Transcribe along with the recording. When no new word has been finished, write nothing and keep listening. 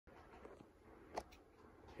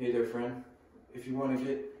Hey there, friend. If you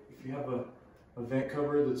have a vent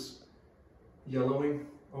cover that's yellowing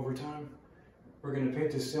over time, we're going to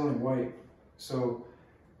paint the ceiling white. So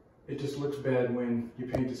it just looks bad when you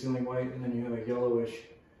paint the ceiling white and then you have a yellowish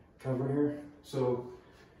cover here. So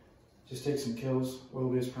just take some Kilz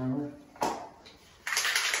oil-based primer.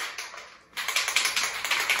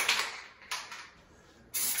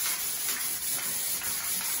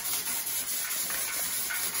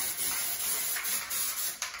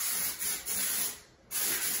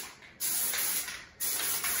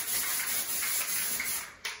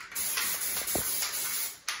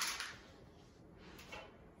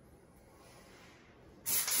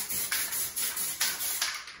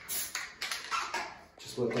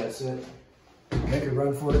 Just let that sit. Make a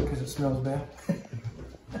run for it because it smells bad.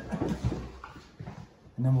 And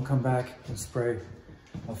then we'll come back and spray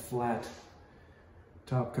a flat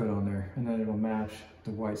top coat on there, and then it'll match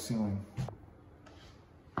the white ceiling.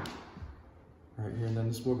 Right here, and then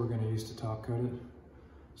this is what we're going to use to top coat it.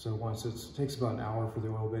 So it takes about an hour for the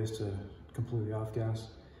oil base to completely off gas.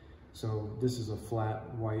 So this is a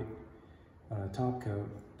flat white top coat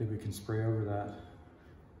that we can spray over that.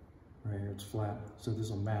 Right here, it's flat. So this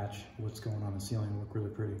will match what's going on the ceiling and look really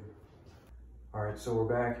pretty. All right, so we're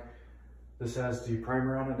back. This has the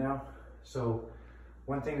primer on it now. So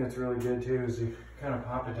one thing that's really good too is you kind of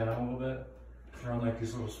pop it down a little bit around like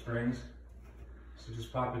these little springs. So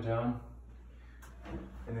just pop it down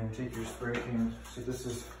and then take your spray can. So this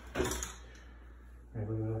is, right,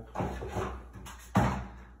 look at that.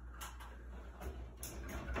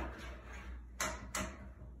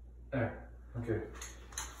 There, okay.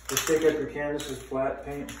 Just take up your can, this is flat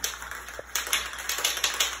paint. Get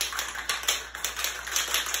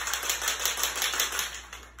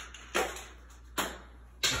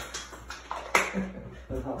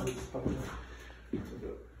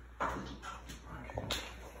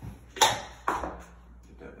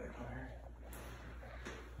that back on here.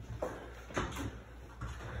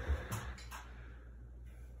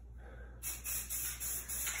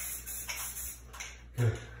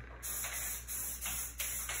 Good.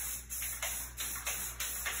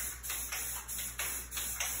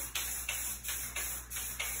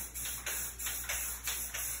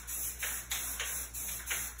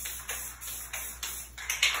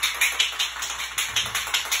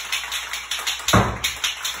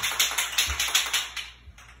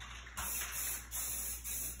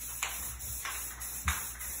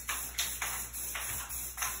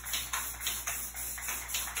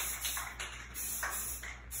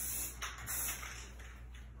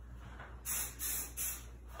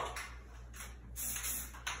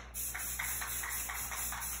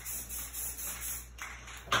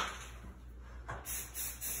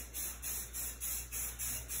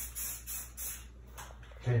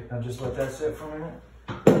 Okay, now just let that sit for a minute.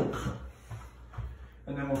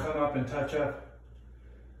 And then we'll come up and touch up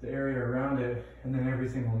the area around it, and then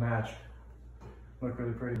everything will match. Look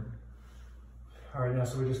really pretty. All right, now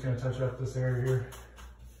so we're just gonna touch up this area here.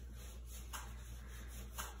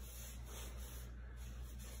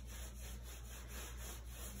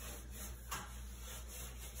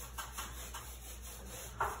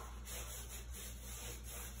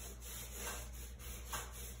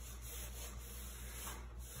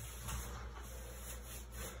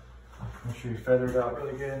 Make sure you feather it out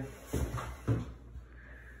really good.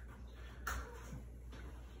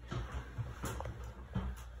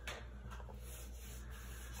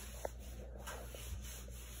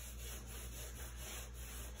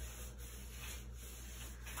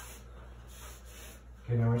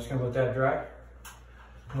 Okay, now we're just gonna let that dry.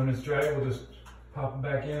 When it's dry, we'll just pop it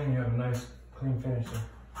back in and you have a nice clean finish there.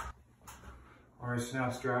 All right, so now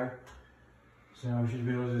it's dry. So now we should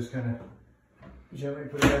be able to just kind of gently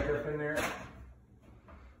put it back up in there.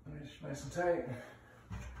 Nice and tight.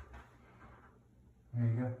 There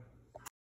you go.